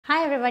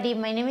Hi everybody,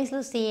 my name is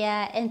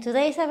Lucia and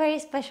today is a very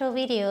special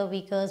video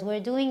because we're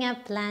doing a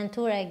plant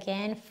tour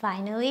again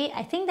finally.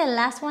 I think the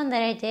last one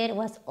that I did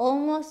was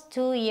almost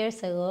 2 years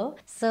ago.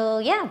 So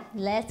yeah,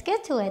 let's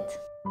get to it.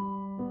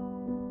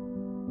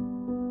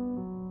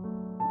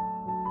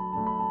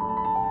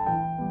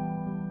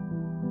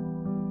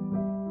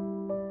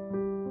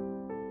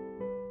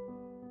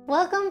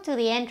 Welcome to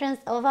the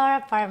entrance of our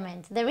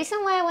apartment. The reason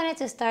why I wanted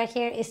to start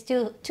here is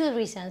two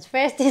reasons.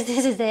 First is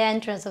this is the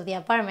entrance of the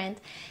apartment,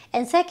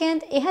 and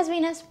second, it has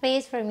been a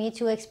space for me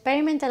to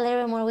experiment a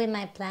little more with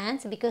my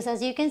plants because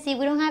as you can see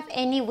we don't have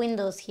any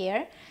windows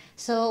here.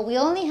 So we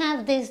only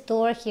have this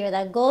door here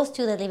that goes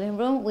to the living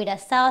room with a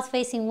south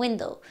facing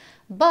window.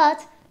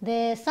 But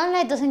the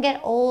sunlight doesn't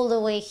get all the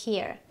way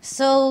here.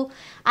 So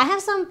I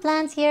have some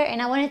plants here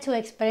and I wanted to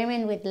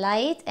experiment with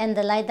light and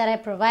the light that I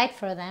provide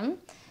for them.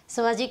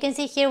 So as you can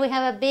see here, we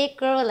have a big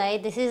grow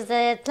light. This is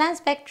the Plant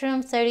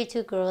Spectrum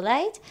 32 grow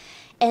light.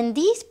 And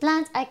these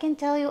plants, I can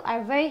tell you,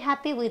 are very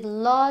happy with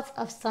lots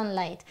of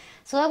sunlight.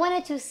 So I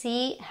wanted to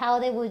see how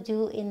they would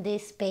do in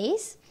this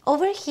space.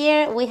 Over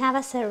here, we have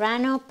a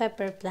serrano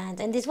pepper plant.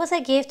 And this was a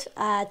gift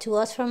to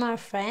us from our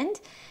friend.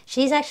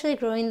 She's actually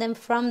growing them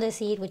from the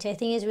seed, which I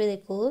think is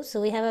really cool.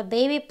 So we have a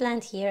baby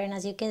plant here. And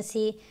as you can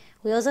see,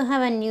 we also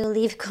have a new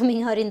leaf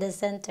coming out in the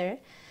center.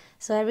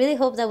 So I really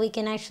hope that we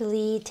can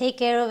actually take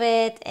care of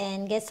it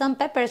and get some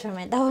peppers from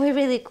it. That would be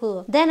really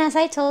cool. Then as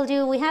I told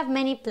you, we have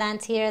many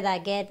plants here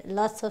that get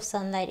lots of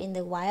sunlight in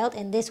the wild,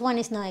 and this one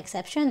is no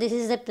exception. This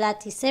is the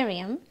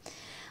platycerium.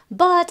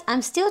 But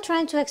I'm still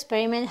trying to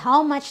experiment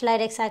how much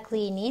light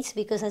exactly it needs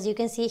because as you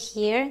can see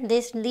here,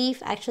 this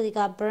leaf actually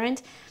got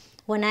burnt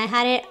when I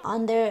had it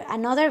under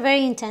another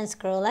very intense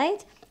grow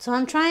light. So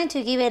I'm trying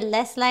to give it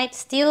less light,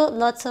 still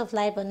lots of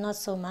light but not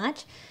so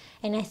much.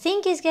 And I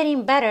think it's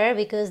getting better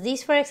because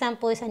this, for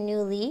example, is a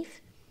new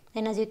leaf.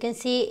 And as you can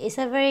see, it's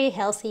a very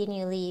healthy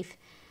new leaf.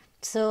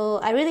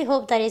 So I really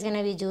hope that it's going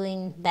to be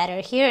doing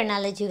better here and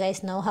I'll let you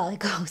guys know how it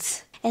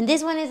goes. And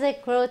this one is a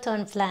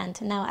croton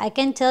plant. Now, I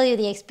can tell you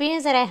the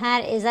experience that I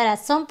had is that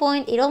at some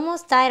point it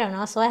almost died on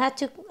us. So I had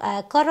to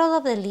cut all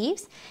of the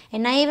leaves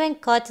and I even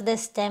cut the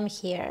stem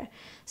here.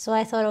 So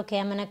I thought, okay,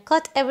 I'm going to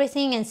cut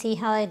everything and see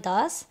how it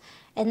does.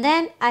 And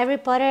then I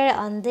repotted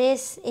on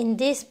this in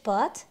this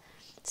pot.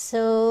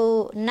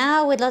 So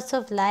now with lots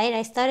of light,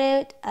 I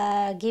started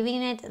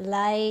giving it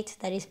light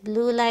that is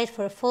blue light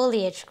for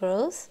foliage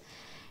growth.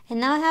 And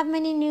now I have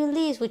many new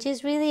leaves, which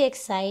is really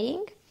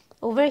exciting.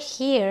 Over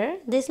here,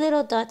 this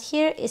little dot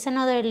here is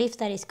another leaf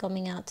that is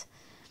coming out.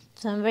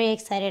 So I'm very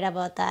excited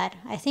about that.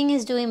 I think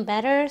it's doing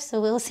better,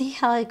 so we'll see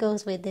how it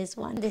goes with this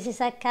one. This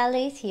is a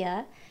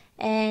calathea.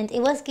 And it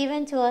was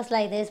given to us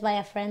like this by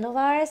a friend of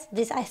ours.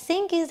 This I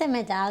think is the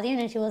medallion,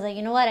 and she was like,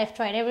 you know what, I've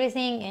tried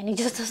everything and it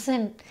just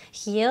doesn't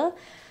heal.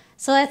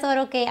 So I thought,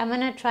 okay, I'm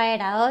gonna try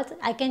it out.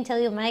 I can tell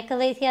you my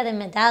calathea, the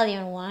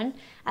medallion one,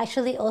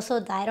 actually also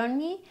died on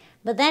me.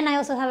 But then I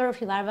also have a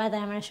rhubarba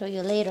that I'm gonna show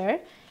you later.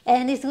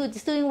 And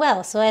it's doing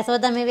well. So I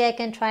thought that maybe I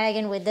can try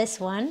again with this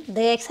one.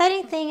 The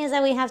exciting thing is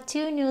that we have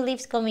two new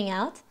leaves coming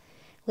out.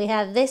 We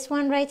have this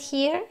one right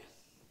here.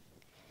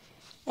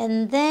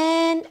 And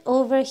then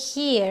over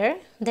here,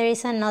 there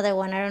is another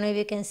one. I don't know if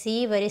you can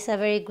see, but it's a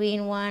very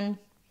green one,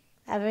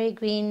 a very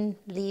green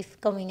leaf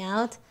coming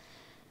out.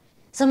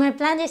 So my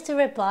plan is to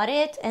repot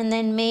it and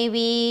then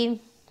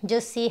maybe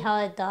just see how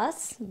it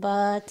does.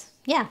 But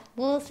yeah,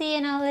 we'll see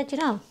and I'll let you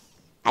know.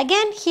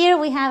 Again, here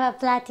we have a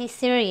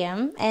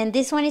platycerium and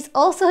this one is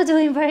also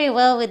doing very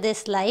well with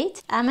this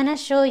light. I'm gonna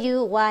show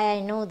you why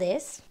I know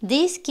this.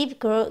 This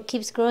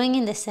keeps growing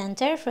in the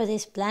center for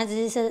this plant.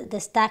 This is the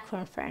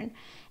staghorn fern.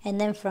 And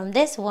then from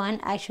this one,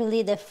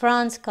 actually the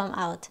fronds come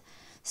out.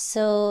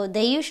 So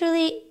they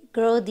usually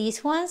grow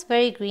these ones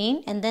very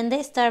green and then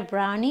they start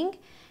browning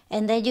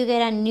and then you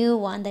get a new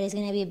one that is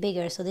going to be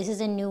bigger. So this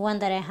is a new one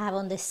that I have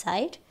on this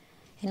side.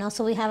 And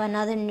also we have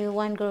another new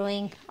one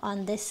growing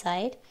on this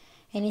side.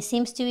 And it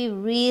seems to be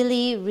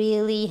really,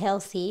 really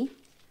healthy.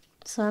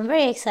 So I'm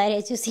very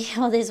excited to see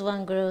how this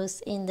one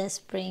grows in the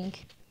spring.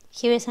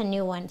 Here is a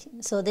new one.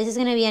 So this is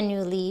going to be a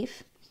new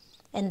leaf.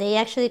 And they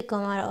actually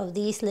come out of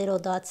these little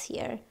dots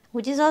here,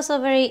 which is also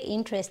very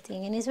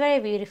interesting and it's very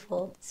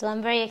beautiful. So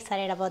I'm very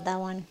excited about that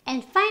one.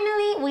 And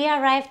finally, we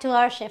arrived to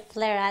our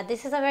Schefflera.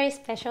 This is a very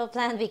special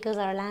plant because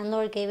our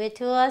landlord gave it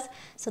to us.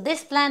 So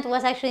this plant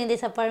was actually in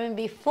this apartment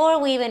before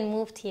we even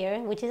moved here,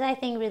 which is I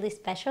think really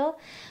special.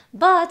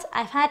 But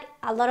I've had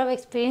a lot of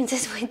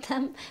experiences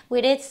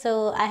with it,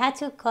 so I had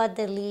to cut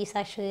the leaves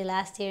actually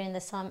last year in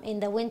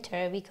the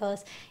winter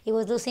because it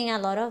was losing a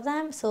lot of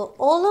them. So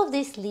all of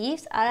these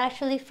leaves are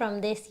actually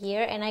from this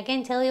year, and I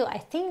can tell you I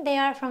think they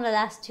are from the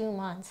last 2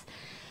 months.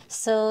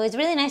 So it's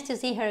really nice to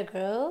see her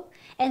grow.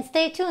 And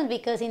stay tuned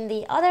because in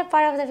the other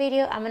part of the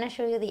video I'm gonna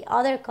show you the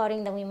other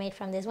cutting that we made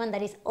from this one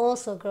that is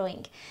also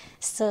growing.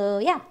 So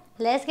yeah,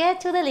 let's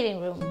get to the living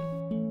room.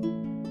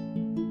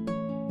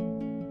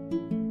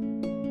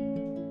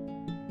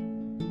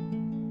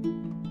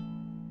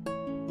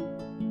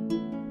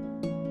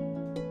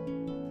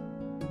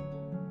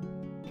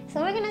 So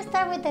we're gonna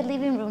start with the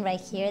living room right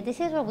here. This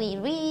is where we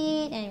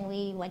read and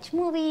we watch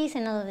movies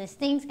and all of these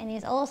things, and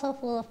it's also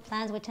full of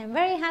plants, which I'm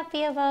very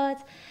happy about.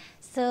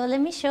 So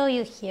let me show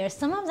you here.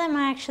 Some of them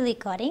are actually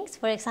cuttings.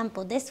 For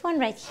example, this one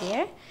right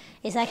here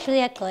is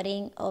actually a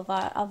cutting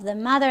of the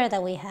mother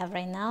that we have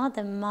right now,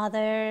 the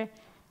mother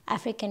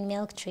African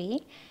milk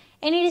tree.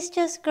 And it is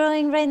just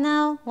growing right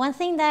now. One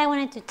thing that I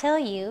wanted to tell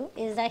you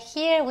is that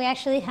here we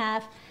actually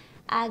have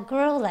a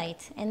grow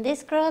light, and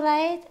this grow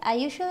light I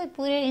usually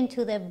put it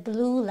into the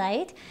blue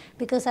light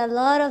because a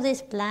lot of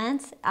these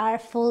plants are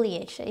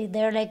foliage,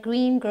 they're like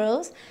green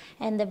growths,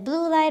 and the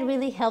blue light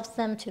really helps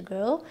them to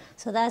grow.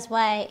 So that's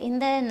why in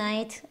the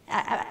night,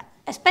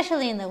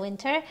 especially in the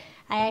winter,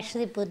 I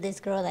actually put these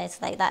grow lights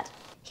like that.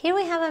 Here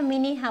we have a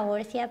mini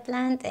Haworthia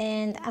plant,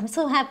 and I'm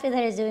so happy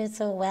that it's doing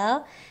so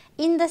well.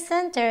 In the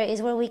center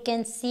is where we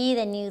can see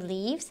the new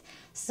leaves.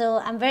 So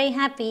I'm very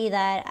happy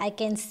that I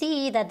can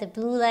see that the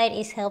blue light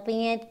is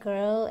helping it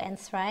grow and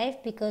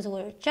thrive because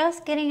we're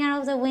just getting out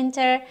of the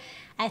winter.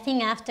 I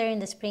think after in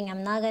the spring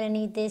I'm not going to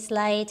need this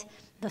light,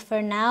 but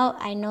for now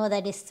I know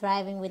that it's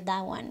thriving with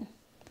that one.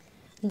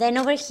 Then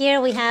over here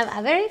we have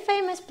a very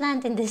famous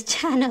plant in this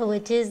channel,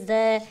 which is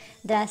the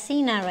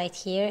Dracena right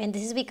here, and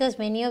this is because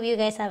many of you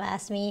guys have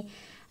asked me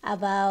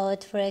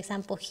about, for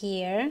example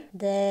here,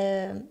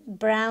 the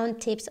brown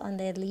tips on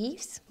the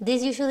leaves.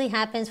 This usually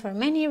happens for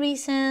many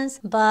reasons,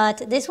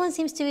 but this one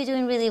seems to be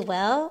doing really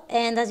well.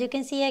 And as you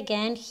can see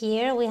again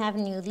here, we have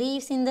new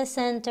leaves in the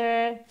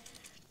center.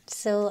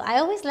 So I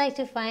always like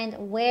to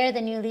find where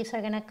the new leaves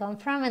are gonna come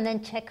from and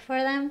then check for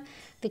them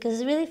because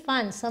it's really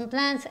fun. Some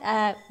plants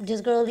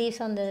just grow leaves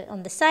on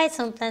the side,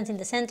 some plants in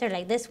the center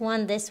like this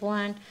one.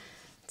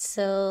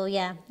 So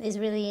yeah, it's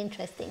really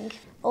interesting.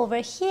 Over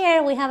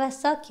here we have a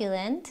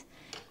succulent,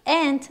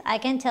 and I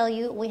can tell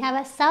you we have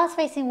a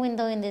south-facing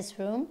window in this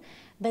room,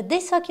 but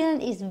this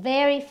succulent is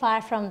very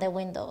far from the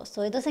window,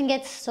 so it doesn't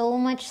get so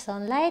much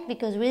sunlight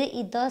because really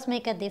it does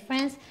make a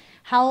difference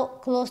how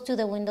close to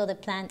the window the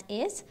plant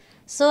is.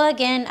 So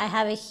again, I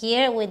have it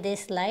here with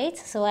this light,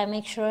 so I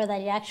make sure that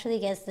it actually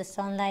gets the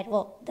sunlight,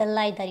 well, the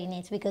light that it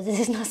needs, because this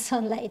is not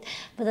sunlight,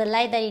 but the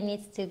light that it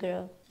needs to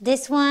grow.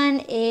 This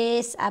one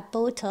is a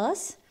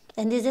pothos,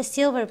 and this is a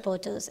silver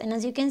pothos, and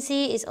as you can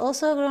see, it's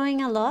also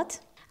growing a lot.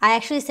 I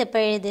actually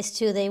separated these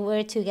two, they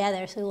were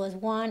together, so it was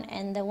one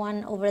and the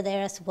one over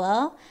there as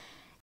well.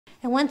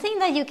 And one thing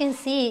that you can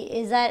see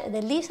is that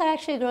the leaves are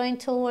actually growing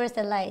towards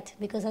the light,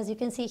 because as you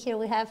can see here,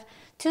 we have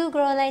two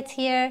grow lights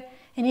here,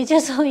 and it's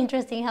just so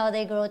interesting how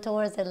they grow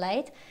towards the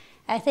light.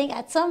 I think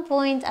at some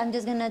point, I'm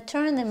just gonna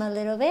turn them a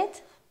little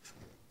bit,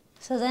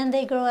 so then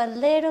they grow a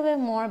little bit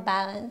more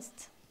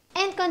balanced.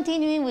 And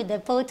continuing with the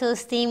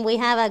pothos theme, we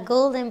have a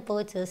golden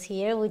pothos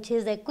here, which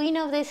is the queen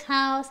of this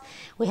house.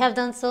 We have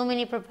done so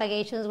many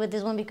propagations with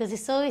this one because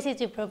it's so easy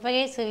to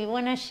propagate. So if you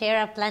want to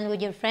share a plant with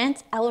your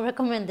friends, I would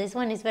recommend this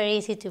one. It's very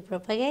easy to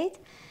propagate.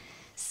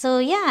 So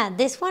yeah,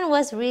 this one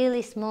was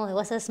really small. It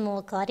was a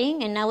small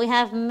cutting, and now we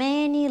have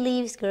many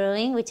leaves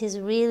growing, which is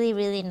really,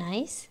 really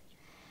nice.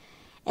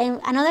 And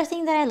another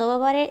thing that I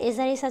love about it is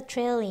that it's a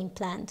trailing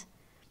plant.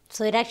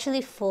 So it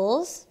actually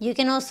falls. You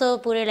can also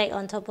put it like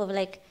on top of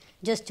like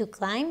just to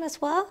climb as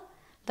well,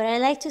 but I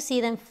like to see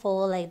them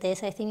fall like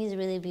this. I think it's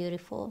really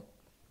beautiful.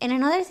 And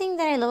another thing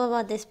that I love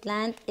about this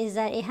plant is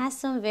that it has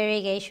some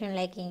variegation,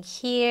 like in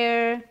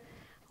here,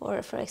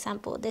 or for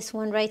example this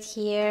one right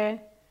here,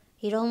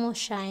 it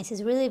almost shines.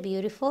 It's really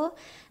beautiful.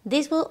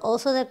 This will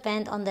also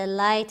depend on the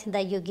light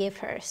that you give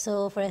her.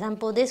 So for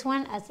example, this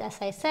one, as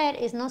I said,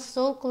 is not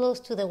so close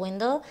to the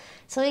window,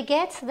 so it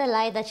gets the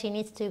light that she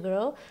needs to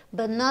grow,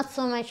 but not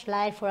so much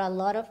light for a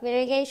lot of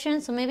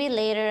variegation. So maybe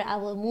later I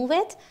will move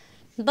it.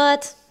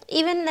 But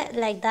even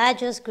like that,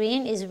 just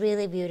green is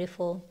really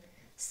beautiful.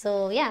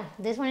 So yeah,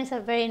 this one is a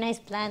very nice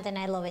plant and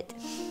I love it.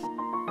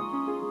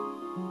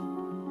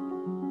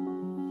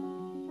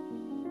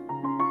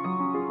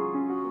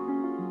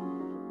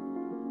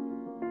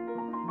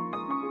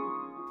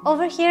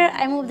 Over here,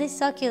 I moved this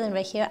succulent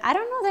right here. I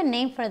don't know the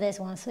name for this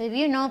one, so if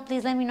you know,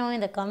 please let me know in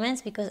the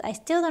comments because I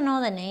still don't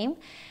know the name.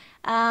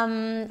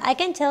 I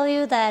can tell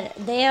you that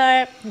they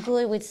are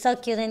good with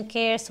succulent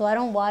care, so I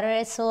don't water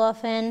it so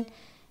often.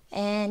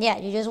 And yeah,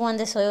 you just want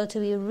the soil to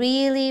be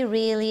really,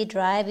 really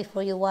dry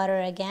before you water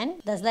again.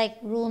 That's like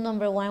rule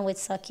number one with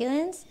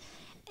succulents.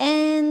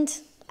 And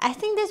I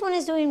think this one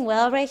is doing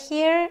well right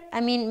here. I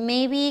mean,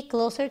 maybe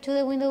closer to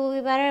the window will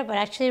be better, but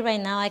actually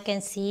right now I can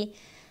see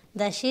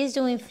that she's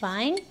doing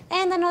fine.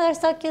 And another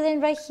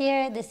succulent right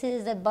here, this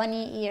is the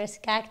bunny ears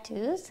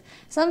cactus.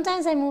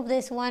 Sometimes I move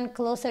this one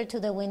closer to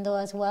the window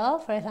as well,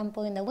 for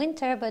example in the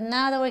winter, but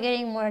now that we're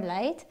getting more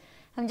light,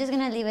 I'm just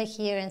gonna leave it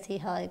here and see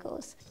how it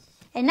goes.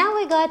 And now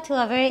we got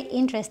to a very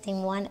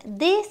interesting one.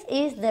 This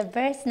is the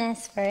bird's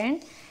nest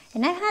fern.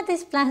 And I've had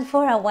this plant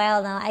for a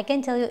while now. I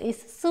can tell you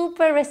it's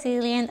super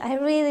resilient. I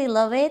really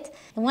love it.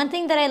 And one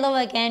thing that I love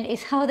again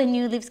is how the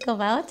new leaves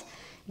come out.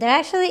 They're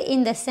actually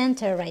in the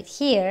center right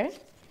here.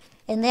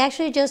 And they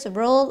actually just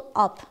roll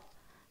up.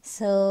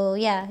 So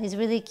yeah, it's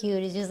really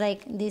cute. It's just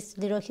like these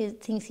little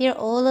things here.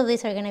 All of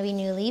these are gonna be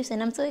new leaves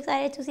and I'm so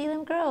excited to see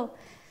them grow.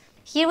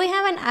 Here we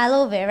have an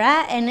aloe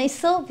vera, and it's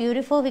so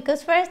beautiful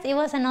because first it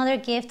was another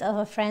gift of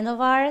a friend of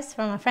ours,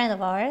 from a friend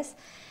of ours.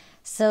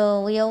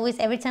 So we always,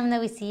 every time that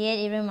we see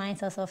it, it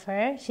reminds us of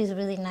her. She's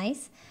really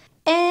nice.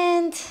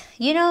 And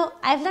you know,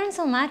 I've learned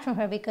so much from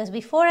her because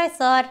before I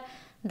thought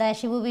that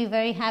she would be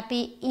very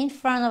happy in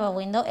front of a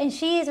window, and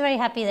she is very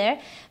happy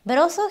there, but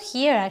also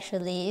here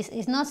actually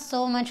it's not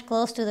so much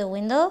close to the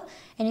window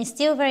and it's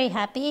still very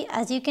happy.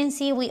 As you can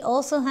see, we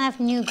also have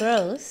new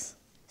growths.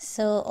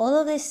 So all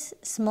of these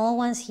small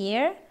ones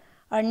here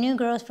are new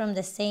growths from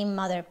the same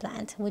mother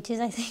plant, which is,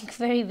 I think,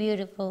 very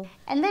beautiful.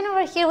 And then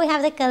over here we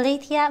have the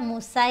Calathea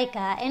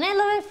mosaica, and I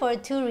love it for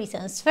two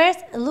reasons. First,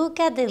 look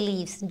at the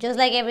leaves. Just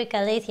like every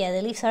Calathea,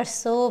 the leaves are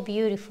so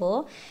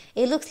beautiful.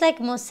 It looks like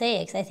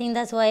mosaics. I think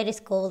that's why it is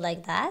called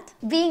like that.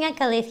 Being a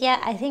Calathea,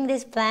 I think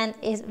this plant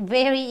is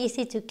very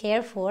easy to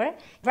care for.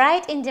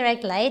 Bright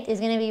indirect light is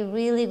going to be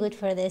really good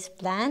for this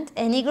plant,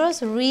 and it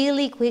grows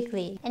really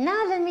quickly. And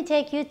now let me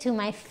take you to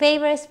my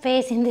favorite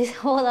space in this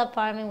whole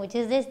apartment, which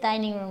is this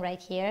dining room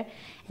right here.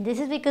 And this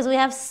is because we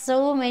have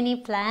so many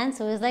plants,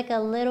 so it's like a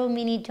little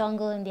mini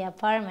jungle in the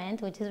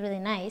apartment, which is really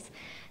nice.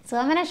 So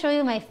I'm going to show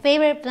you my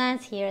favorite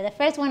plants here. The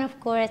first one, of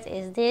course,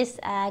 is this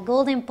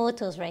golden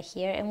pothos right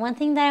here. And one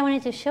thing that I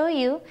wanted to show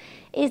you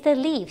is the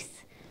leaves,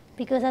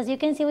 because as you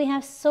can see, we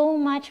have so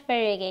much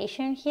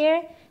variegation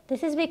here.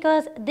 This is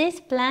because this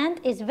plant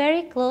is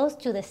very close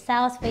to the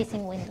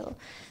south-facing window.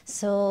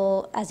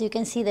 So as you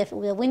can see, the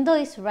window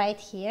is right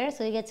here,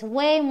 so it gets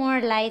way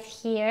more light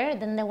here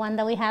than the one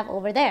that we have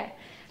over there.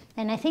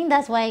 And I think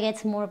that's why it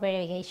gets more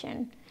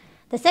variegation.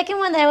 The second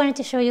one that I wanted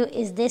to show you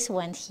is this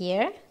one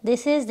here.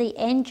 This is the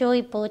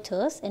Enjoy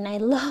pothos, and I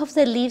love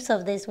the leaves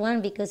of this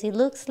one because it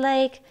looks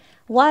like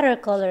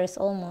watercolors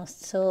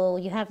almost. So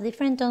you have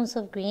different tones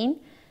of green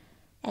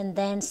and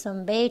then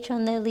some beige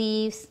on the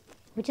leaves,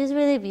 which is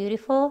really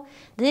beautiful.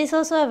 This is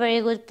also a very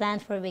good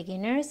plant for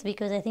beginners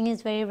because I think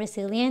it's very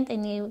resilient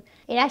and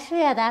it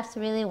actually adapts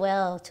really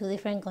well to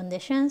different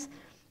conditions.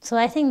 So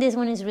I think this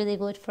one is really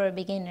good for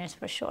beginners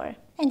for sure.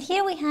 And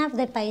here we have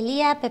the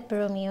Pilea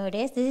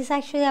peperomiores. This is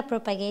actually a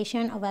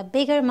propagation of a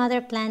bigger mother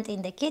plant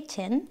in the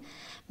kitchen.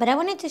 But I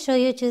wanted to show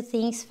you two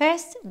things.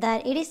 First,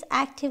 that it is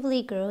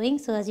actively growing.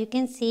 So as you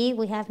can see,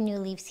 we have new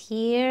leaves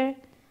here,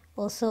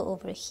 also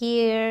over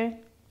here.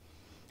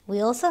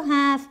 We also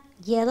have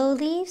yellow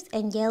leaves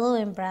and yellow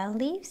and brown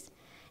leaves.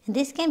 And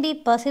this can be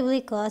possibly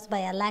caused by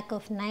a lack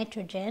of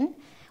nitrogen,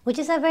 which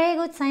is a very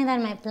good sign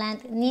that my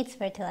plant needs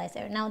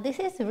fertilizer. Now this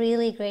is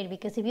really great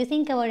because if you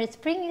think about it,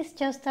 spring is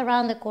just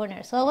around the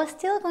corner. So I was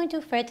still going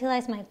to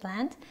fertilize my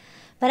plant,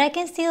 but I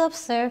can still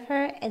observe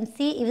her and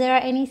see if there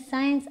are any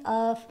signs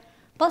of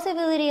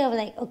possibility of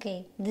like,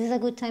 okay, this is a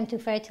good time to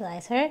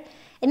fertilize her.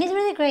 And it's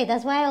really great.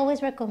 That's why I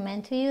always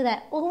recommend to you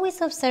that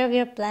always observe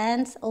your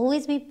plants,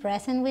 always be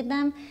present with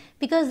them,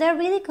 because they're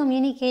really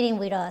communicating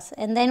with us,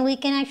 and then we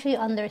can actually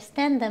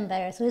understand them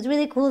better. So it's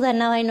really cool that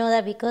now I know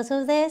that because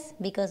of this,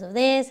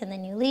 and the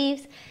new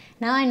leaves,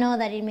 now I know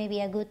that it may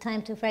be a good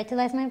time to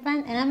fertilize my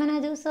plant, and I'm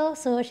gonna do so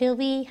she'll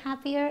be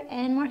happier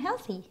and more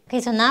healthy.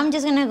 Okay, so now I'm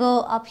just gonna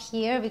go up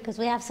here because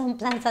we have some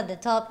plants at the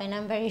top and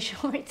I'm very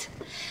short.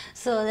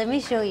 So let me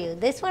show you.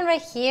 This one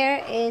right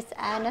here is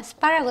an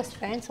asparagus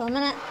fern, so I'm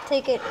gonna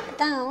take it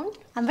down.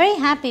 I'm very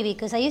happy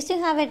because I used to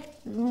have it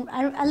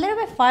a little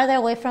bit farther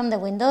away from the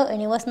window and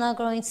it was not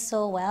growing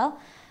so well.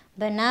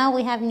 But now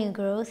we have new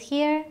growth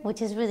here, which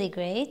is really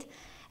great.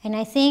 And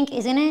I think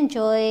it's gonna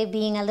enjoy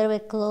being a little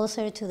bit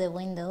closer to the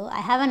window. I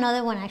have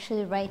another one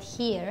actually right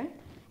here.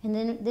 And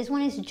then this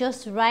one is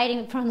just right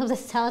in front of the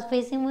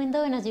south-facing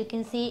window. And as you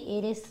can see,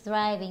 it is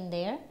thriving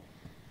there.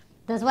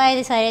 That's why I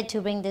decided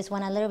to bring this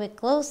one a little bit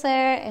closer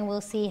and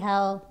we'll see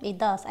how it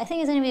does. I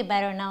think it's gonna be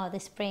better now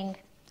this spring,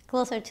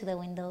 closer to the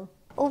window.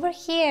 Over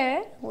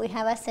here, we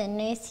have a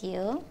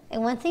senecio.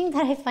 And one thing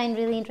that I find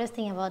really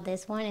interesting about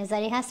this one is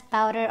that it has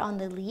powder on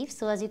the leaves.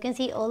 So as you can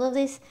see, all of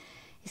this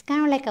is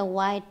kind of like a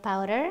white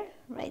powder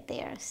right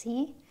there,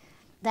 see?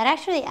 That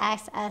actually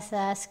acts as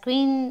a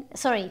sunscreen.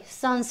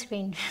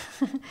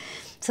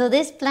 So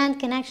this plant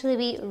can actually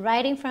be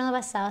right in front of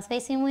a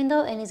south-facing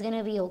window and it's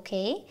gonna be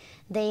okay.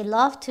 They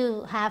love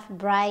to have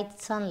bright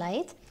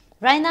sunlight.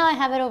 Right now I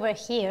have it over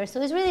here,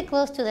 so it's really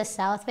close to the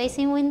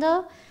south-facing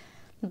window.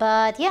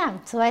 But yeah,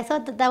 so I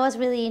thought that was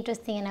really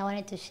interesting and I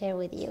wanted to share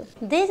with you.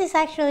 This is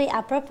actually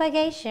a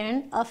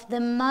propagation of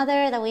the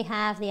mother that we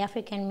have, the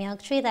African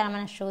milk tree, that I'm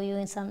going to show you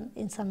in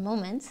some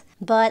moments.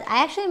 But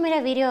I actually made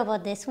a video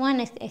about this one.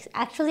 It's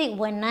actually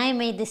when I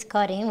made this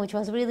cutting, which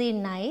was really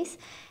nice.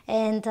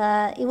 And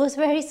it was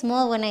very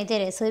small when I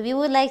did it. So if you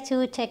would like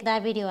to check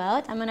that video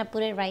out, I'm going to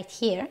put it right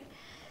here.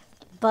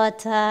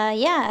 But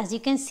yeah, as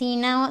you can see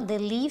now, the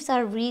leaves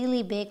are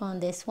really big on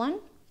this one.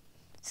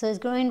 So it's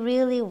growing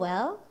really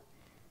well.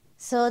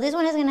 So this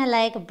one is gonna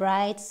like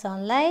bright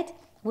sunlight.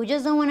 We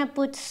just don't wanna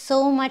put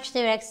so much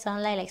direct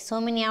sunlight, like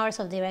so many hours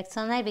of direct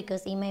sunlight,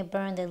 because it may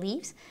burn the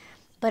leaves.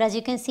 But as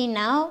you can see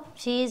now,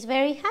 she is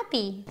very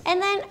happy.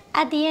 And then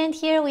at the end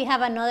here, we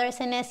have another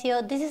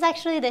senecio. This is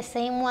actually the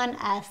same one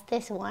as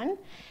this one.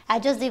 I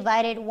just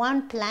divided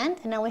one plant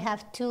and now we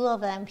have two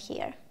of them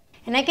here.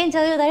 And I can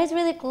tell you that is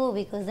really cool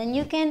because then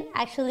you can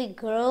actually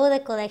grow the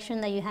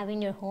collection that you have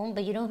in your home,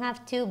 but you don't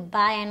have to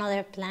buy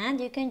another plant.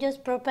 You can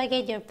just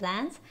propagate your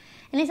plants,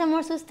 and it's a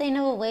more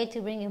sustainable way to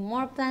bring in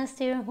more plants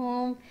to your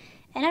home.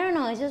 And I don't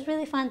know, it's just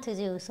really fun to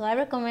do. So I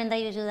recommend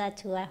that you do that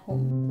too at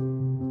home.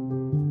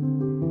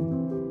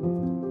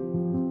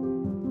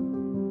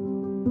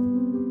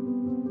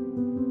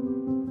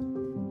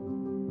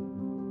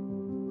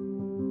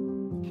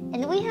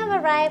 And we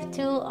have arrived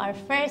to our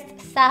first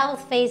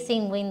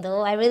south-facing window.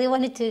 I really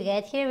wanted to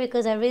get here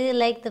because I really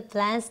like the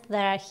plants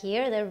that are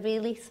here. They're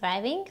really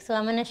thriving, so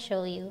I'm gonna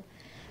show you.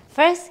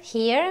 First,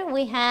 here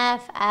we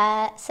have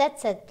a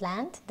set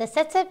plant. The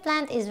set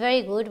plant is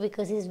very good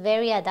because it's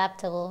very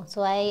adaptable.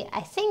 So I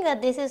think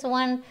that this is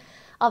one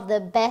of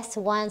the best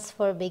ones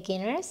for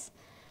beginners.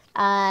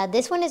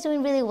 This one is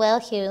doing really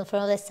well here in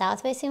front of the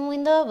south-facing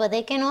window, but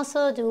they can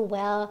also do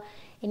well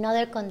in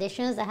other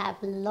conditions that have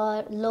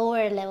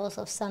lower levels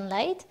of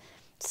sunlight.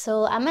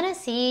 So I'm gonna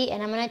see,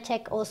 and I'm gonna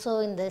check also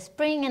in the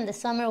spring and the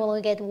summer when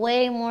we get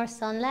way more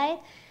sunlight,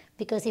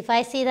 because if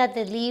I see that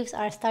the leaves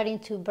are starting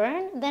to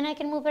burn, then I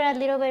can move it a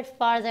little bit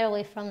farther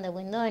away from the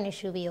window and it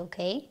should be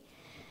okay.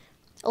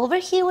 Over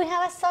here we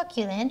have a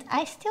succulent.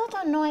 I still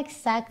don't know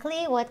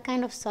exactly what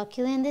kind of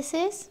succulent this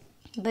is,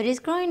 but it's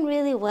growing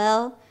really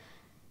well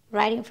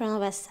right in front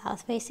of a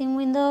south-facing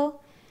window.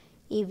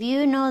 If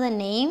you know the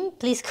name,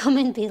 please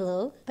comment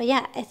below. But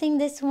yeah, I think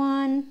this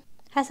one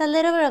has a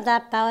little bit of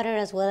that powder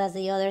as well as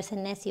the other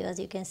senecio, as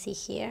you can see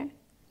here.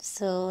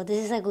 So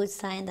this is a good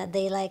sign that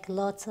they like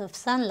lots of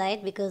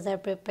sunlight because they're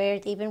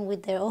prepared even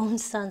with their own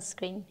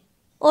sunscreen.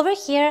 Over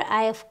here,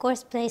 I of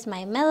course place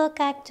my mellow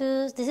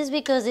cactus. This is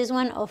because this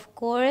one of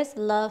course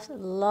loves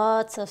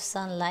lots of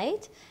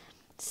sunlight.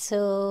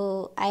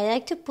 So I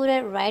like to put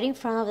it right in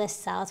front of the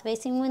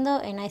south-facing window,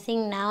 and I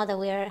think now that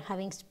we are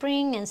having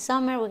spring and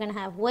summer, we're gonna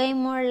have way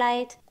more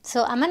light.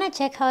 So I'm gonna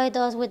check how it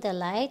does with the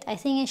light. I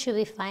think it should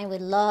be fine with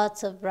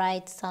lots of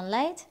bright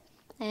sunlight.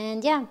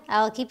 And yeah,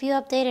 I'll keep you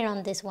updated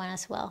on this one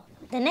as well.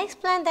 The next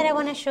plant that I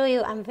wanna show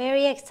you, I'm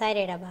very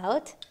excited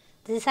about.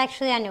 This is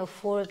actually an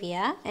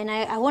euphorbia, and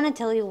I wanna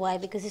tell you why,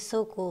 because it's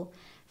so cool.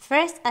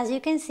 First, as you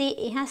can see,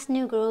 it has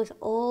new growth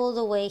all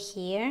the way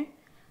here.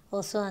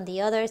 Also on the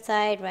other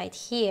side right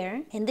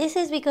here, and this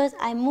is because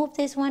I moved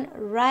this one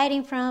right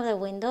in front of the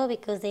window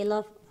because they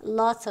love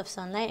lots of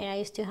sunlight and I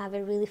used to have it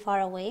really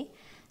far away,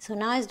 so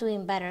now it's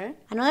doing better.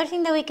 Another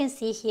thing that we can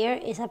see here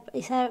is a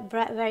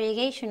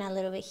variegation a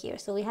little bit here,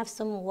 so we have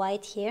some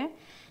white here.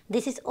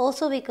 This is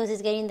also because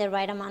it's getting the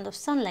right amount of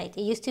sunlight.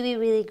 It used to be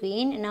really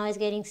green and now it's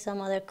getting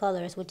some other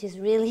colors, which is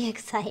really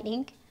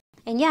exciting.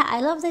 And yeah, I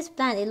love this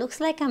plant. It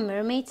looks like a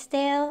mermaid's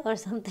tail or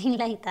something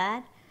like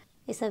that.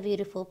 It's a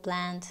beautiful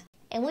plant.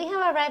 And we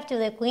have arrived to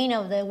the queen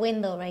of the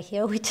window right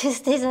here, which is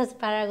this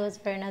asparagus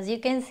fern. As you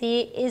can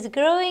see, it's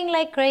growing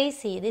like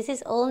crazy. This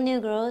is all new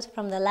growth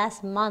from the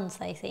last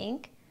month, I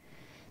think.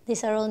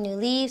 These are all new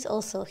leaves,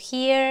 also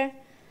here.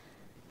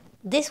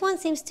 This one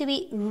seems to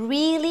be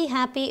really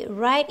happy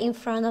right in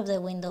front of the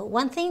window.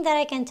 One thing that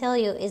I can tell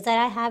you is that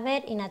I have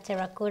it in a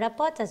terracotta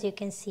pot, as you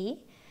can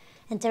see.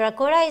 And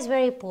terracotta is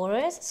very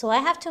porous, so I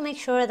have to make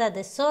sure that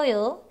the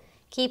soil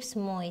keeps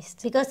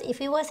moist, because if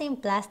it was in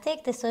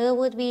plastic, the soil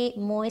would be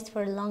moist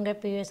for longer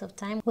periods of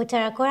time. With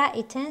terracotta,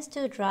 it tends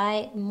to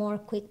dry more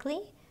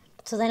quickly,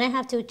 so then I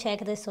have to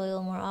check the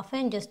soil more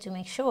often just to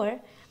make sure.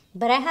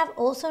 But I have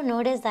also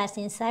noticed that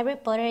since I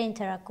repotted in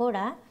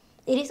terracotta,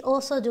 it is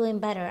also doing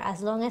better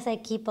as long as I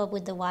keep up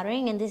with the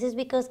watering, and this is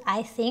because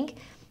I think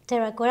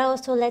terracotta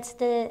also lets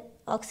the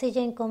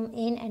oxygen come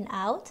in and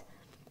out,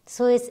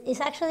 so it's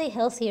actually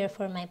healthier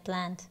for my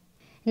plant.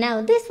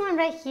 Now this one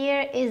right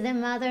here is the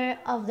mother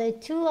of the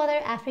two other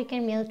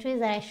African milk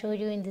trees that I showed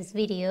you in this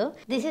video.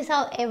 This is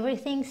how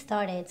everything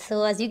started.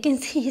 So as you can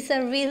see, it's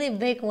a really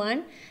big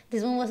one.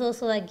 This one was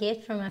also a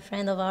gift from a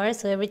friend of ours,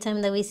 so every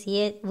time that we see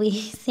it, we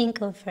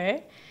think of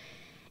her.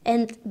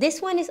 And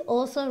this one is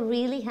also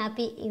really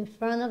happy in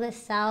front of the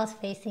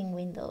south-facing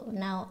window.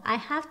 Now I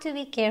have to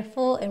be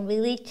careful and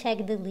really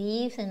check the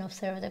leaves and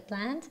observe the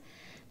plant,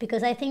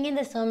 because I think in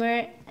the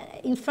summer,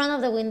 in front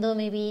of the window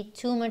may be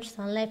too much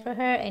sunlight for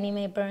her and it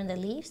may burn the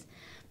leaves.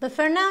 But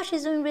for now,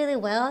 she's doing really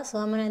well, so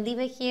I'm gonna leave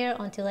it here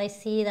until I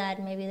see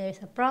that maybe there's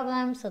a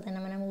problem, so then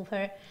I'm gonna move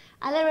her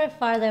a little bit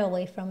farther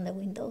away from the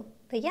window.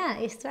 But yeah,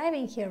 it's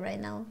thriving here right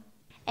now.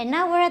 And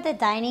now we're at the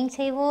dining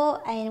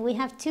table and we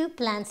have two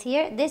plants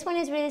here. This one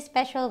is really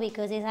special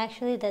because it's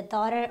actually the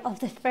daughter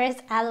of the first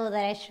aloe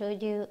that I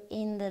showed you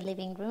in the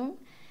living room.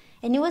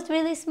 And it was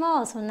really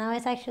small, so now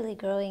it's actually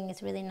growing,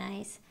 it's really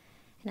nice.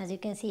 And as you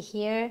can see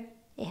here,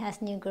 it has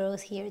new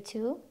growth here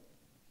too.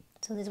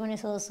 So this one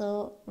is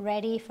also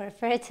ready for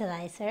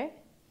fertilizer.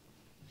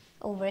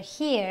 Over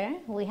here,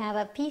 we have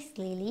a peace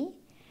lily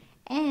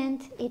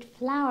and it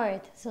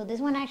flowered. So this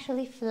one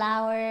actually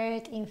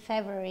flowered in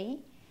February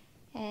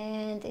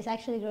and it's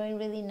actually growing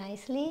really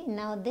nicely.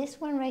 Now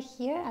this one right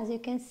here, as you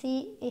can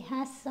see, it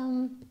has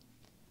some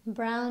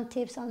brown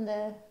tips on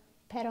the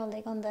petal,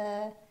 like on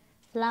the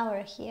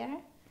flower here.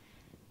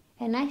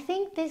 And I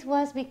think this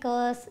was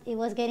because it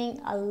was getting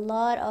a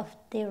lot of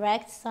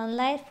direct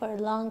sunlight for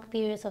long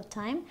periods of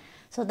time.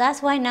 So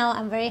that's why now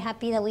I'm very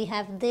happy that we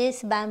have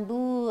this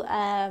bamboo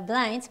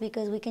blinds,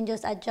 because we can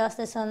just adjust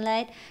the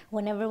sunlight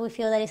whenever we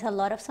feel that it's a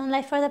lot of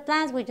sunlight for the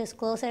plants. We just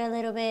close it a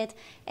little bit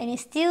and it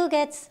still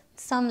gets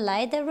some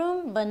light the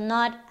room, but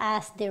not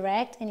as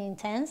direct and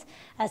intense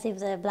as if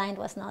the blind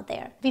was not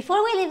there.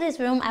 Before we leave this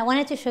room, I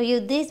wanted to show you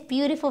this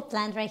beautiful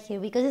plant right here,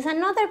 because it's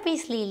another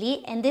peace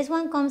lily, and this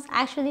one comes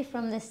actually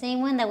from the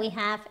same one that we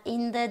have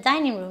in the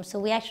dining room. So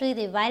we actually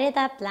divided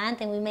that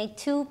plant and we made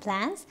 2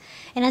 plants,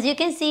 and as you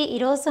can see,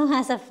 it also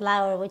has a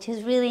flower, which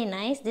is really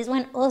nice. This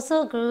one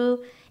also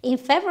grew in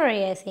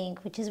February, I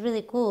think, which is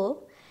really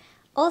cool.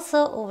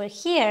 Also over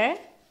here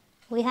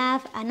we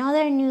have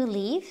another new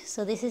leaf,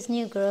 so this is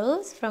new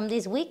growth from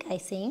this week, I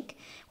think,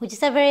 which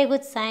is a very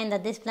good sign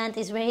that this plant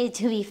is ready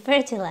to be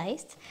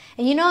fertilized.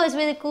 And you know, it's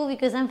really cool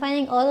because I'm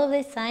finding all of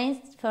these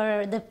signs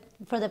for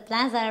the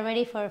plants that are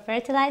ready for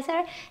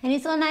fertilizer, and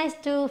it's so nice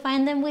to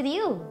find them with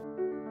you.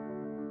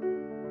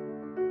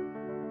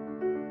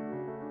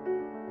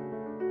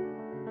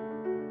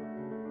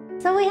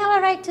 So we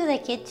have arrived to the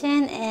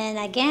kitchen, and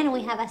again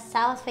we have a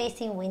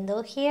south-facing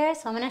window here.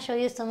 So I'm going to show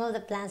you some of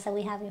the plants that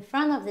we have in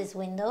front of this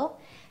window.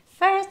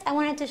 First, I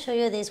wanted to show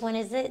you this one.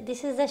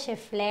 This is the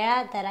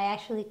Schefflera that I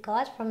actually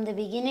cut from the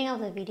beginning of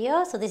the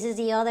video. So this is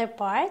the other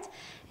part,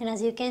 and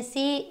as you can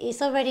see,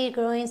 it's already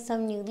growing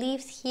some new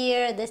leaves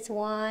here, this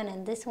one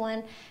and this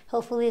one.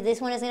 Hopefully this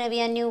one is going to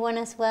be a new one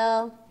as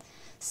well.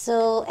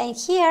 So, and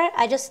here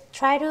I just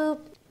try to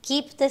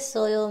keep the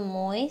soil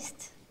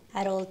moist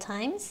at all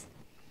times,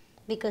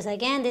 because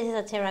again, this is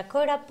a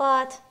terracotta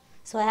pot,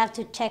 so I have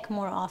to check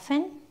more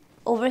often.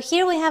 Over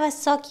here we have a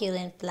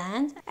succulent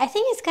plant. I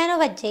think it's kind of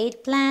a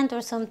jade plant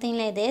or something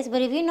like this,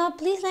 but if you know,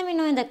 please let me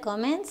know in the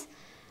comments.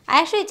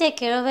 I actually take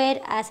care of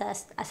it as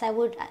I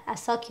would a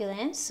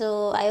succulent,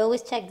 so I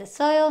always check the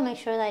soil, make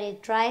sure that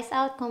it dries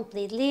out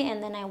completely,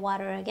 and then I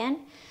water again.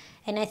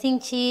 And I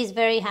think she's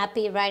very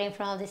happy right in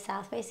front of the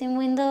south-facing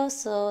window,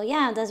 so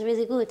yeah, that's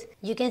really good.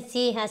 You can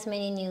see it has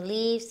many new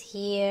leaves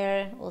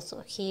here,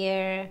 also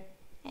here,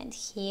 and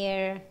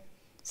here,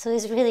 so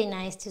it's really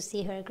nice to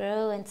see her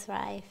grow and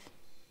thrive.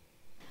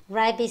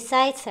 Right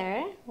besides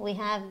her we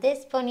have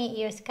this pony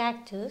ears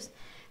cactus,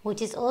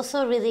 which is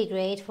also really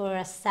great for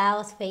a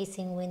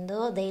south-facing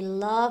window. They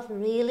love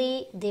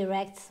really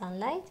direct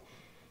sunlight,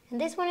 and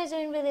this one is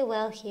doing really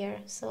well here,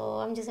 so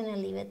I'm just gonna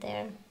leave it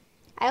there.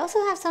 I also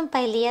have some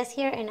pileas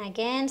here, and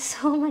again,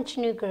 so much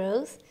new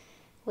growth.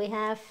 We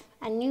have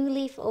a new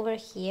leaf over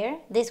here.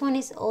 This one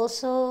is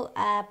also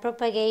a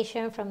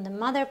propagation from the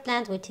mother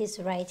plant, which is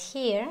right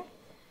here.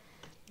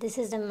 This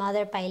is the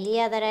mother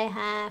pilea that I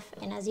have,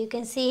 and as you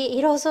can see,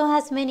 it also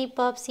has many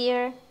pups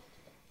here.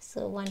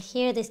 So one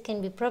here, this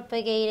can be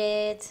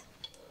propagated.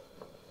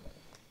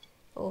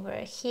 Over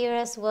here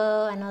as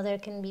well, another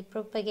can be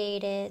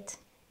propagated,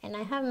 and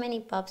I have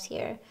many pups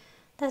here.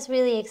 That's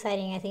really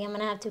exciting. I think I'm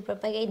gonna have to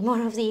propagate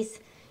more of these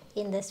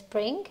in the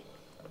spring.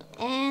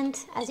 And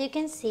as you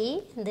can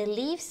see, the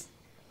leaves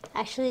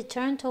actually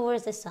turn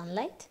towards the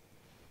sunlight.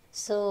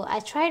 So I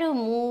try to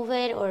move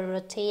it or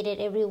rotate it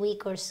every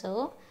week or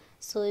so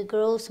it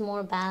grows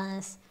more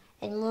balanced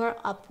and more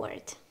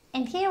upward.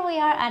 And here we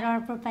are at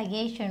our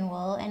propagation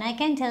wall, and I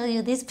can tell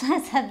you these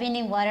plants have been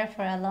in water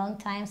for a long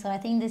time, so I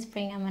think this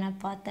spring I'm gonna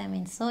pot them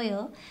in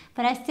soil.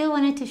 But I still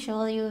wanted to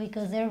show you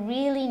because they're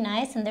really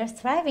nice and they're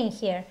thriving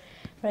here.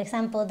 For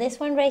example, this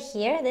one right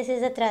here, this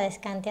is the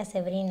Tradescantia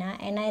zebrina,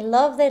 and I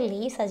love the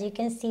leaves. As you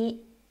can see,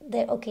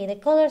 the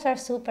colors are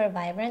super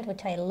vibrant,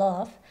 which I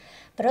love,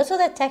 but also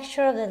the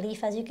texture of the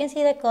leaf. As you can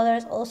see, the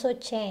colors also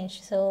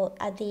change. So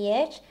at the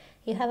edge,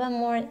 you have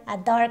a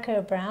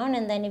darker brown,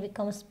 and then it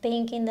becomes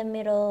pink in the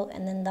middle,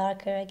 and then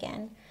darker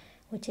again,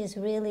 which is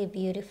really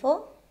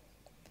beautiful.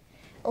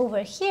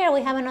 Over here,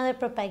 we have another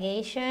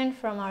propagation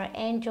from our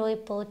Enjoy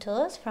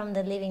pothos from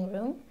the living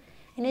room.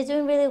 And it's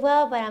doing really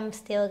well, but I'm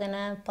still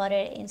gonna pot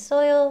it in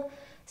soil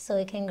so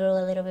it can grow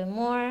a little bit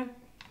more.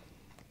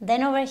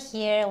 Then over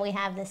here we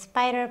have the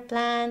spider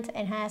plant,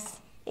 and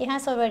it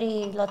has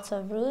already lots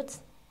of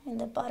roots in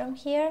the bottom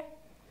here.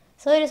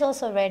 So it is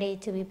also ready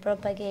to be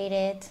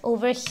propagated.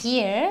 Over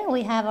here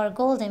we have our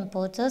golden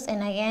pothos,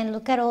 and again,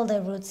 look at all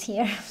the roots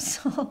here.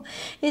 So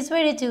it's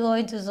ready to go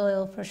into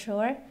soil for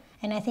sure.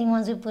 And I think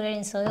once we put it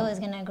in soil,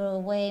 it's gonna grow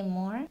way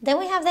more. Then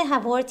we have the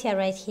Haworthia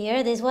right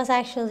here. This was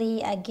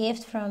actually a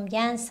gift from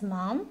Jan's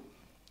mom.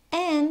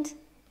 And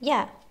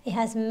yeah, it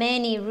has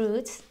many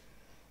roots.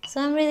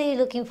 So I'm really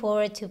looking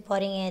forward to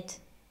putting it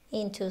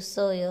into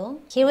soil.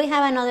 Here we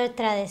have another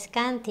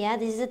Tradescantia.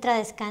 This is the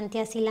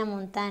Tradescantia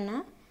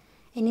silamontana.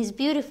 And it's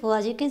beautiful.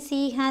 As you can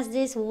see, it has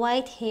these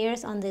white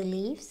hairs on the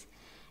leaves.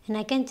 And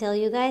I can tell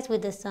you guys,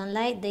 with the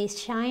sunlight, they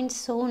shine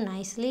so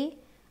nicely.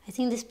 I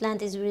think this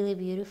plant is really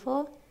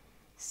beautiful.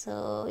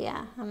 So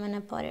yeah, I'm gonna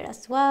pot it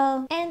as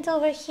well. And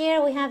over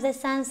here we have the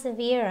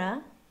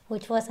Sansevieria,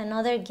 which was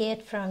another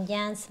gift from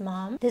Jan's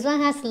mom. This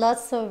one has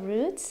lots of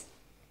roots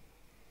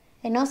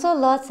and also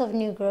lots of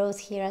new growth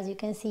here, as you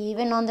can see,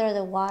 even under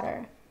the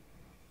water.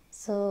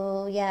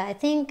 So yeah, I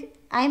think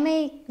I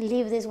may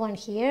leave this one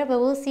here,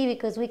 but we'll see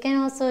because we can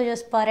also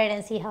just pot it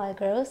and see how it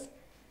grows.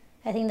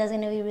 I think that's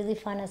going to be really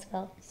fun as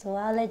well. So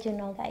I'll let you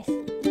know, guys.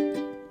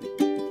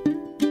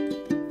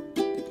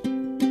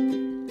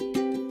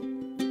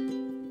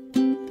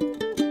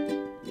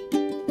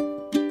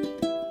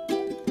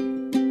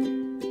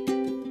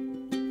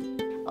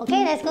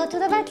 Okay, let's go to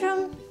the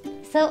bedroom.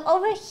 So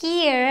over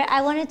here,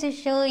 I wanted to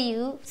show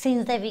you,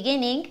 since the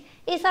beginning,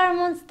 is our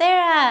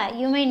Monstera.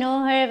 You may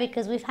know her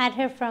because we've had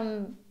her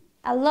from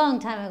a long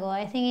time ago.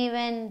 I think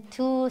even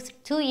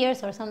two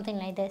years or something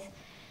like this.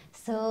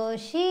 So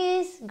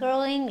she's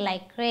growing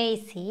like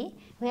crazy.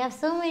 We have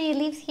so many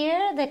leaves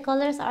here. The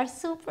colors are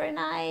super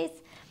nice.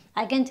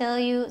 I can tell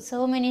you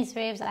so many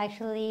thrips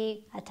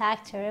actually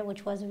attacked her,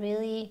 which was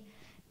really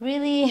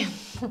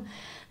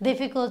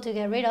difficult to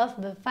get rid of.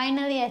 But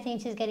finally, I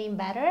think she's getting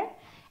better.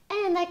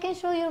 And I can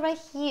show you right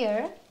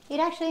here, it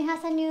actually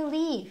has a new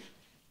leaf.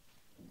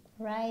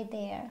 Right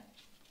there.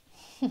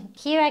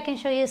 Here I can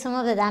show you some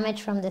of the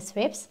damage from the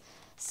thrips.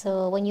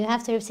 So when you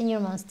have thrips in your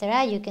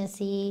Monstera, you can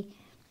see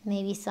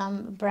maybe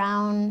some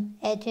brown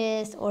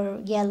edges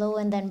or yellow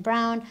and then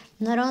brown.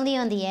 Not only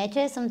on the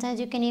edges, sometimes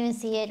you can even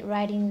see it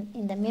right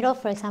in the middle.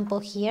 For example,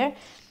 here,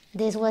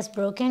 this was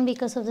broken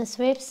because of the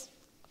thrips.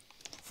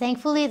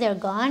 Thankfully, they're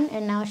gone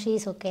and now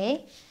she's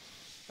okay.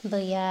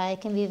 But yeah,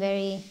 it can be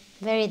very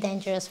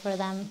dangerous for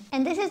them.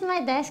 And this is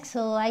my desk,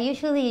 so I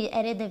usually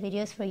edit the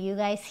videos for you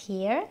guys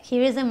here.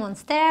 Here is a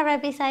Monstera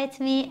right beside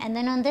me, and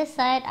then on this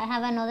side I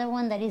have another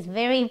one that is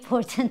very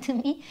important to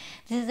me.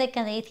 This is the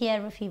Calathea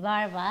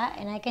rufibarba,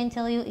 and I can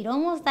tell you it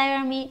almost died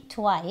on me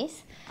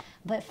twice.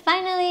 But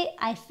finally,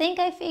 I think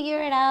I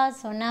figured it out,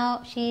 so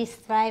now she's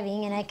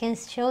thriving, and I can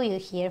show you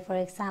here, for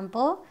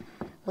example.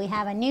 We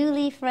have a new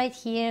leaf right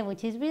here,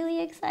 which is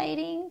really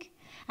exciting.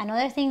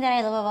 Another thing that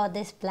I love about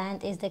this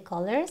plant is the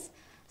colors.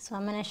 So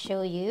I'm going to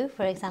show you.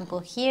 For example,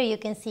 here you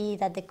can see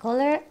that the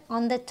color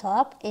on the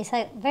top is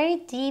a very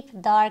deep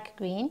dark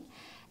green.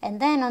 And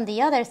then on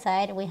the other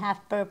side we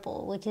have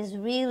purple, which is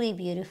really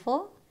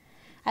beautiful.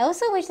 I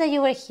also wish that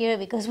you were here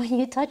because when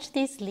you touch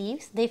these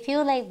leaves, they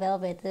feel like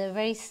velvet. They're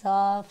very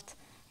soft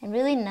and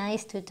really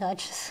nice to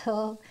touch.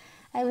 So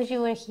I wish you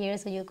were here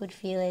so you could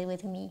feel it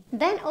with me.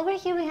 Then over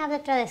here we have the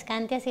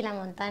Tradescantia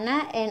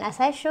silamontana, and as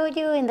I showed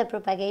you in the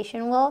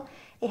propagation wall,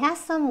 it has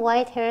some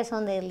white hairs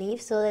on the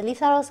leaves, so the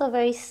leaves are also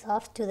very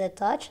soft to the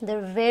touch.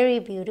 They're very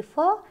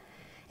beautiful.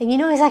 And you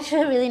know, it's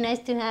actually really nice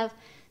to have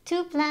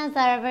two plants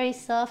that are very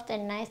soft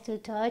and nice to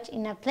touch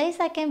in a place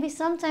that can be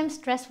sometimes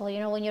stressful, you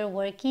know, when you're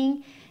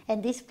working.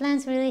 And these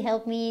plants really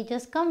help me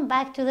just come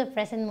back to the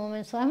present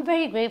moment, so I'm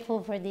very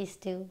grateful for these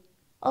two.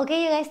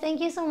 Okay, you guys,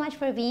 thank you so much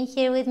for being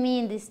here with me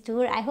in this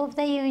tour. I hope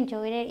that you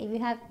enjoyed it. If you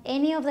have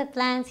any of the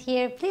plants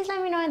here, please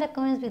let me know in the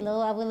comments below.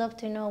 I would love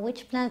to know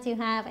which plants you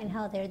have and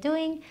how they're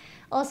doing.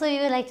 Also, if you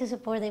would like to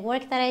support the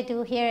work that I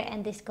do here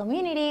and this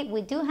community,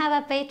 we do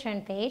have a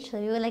Patreon page, so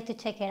if you would like to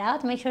check it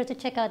out, make sure to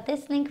check out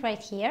this link right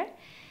here.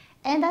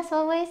 And as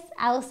always,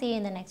 I will see you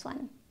in the next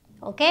one.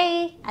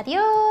 Okay,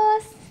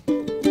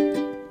 adios!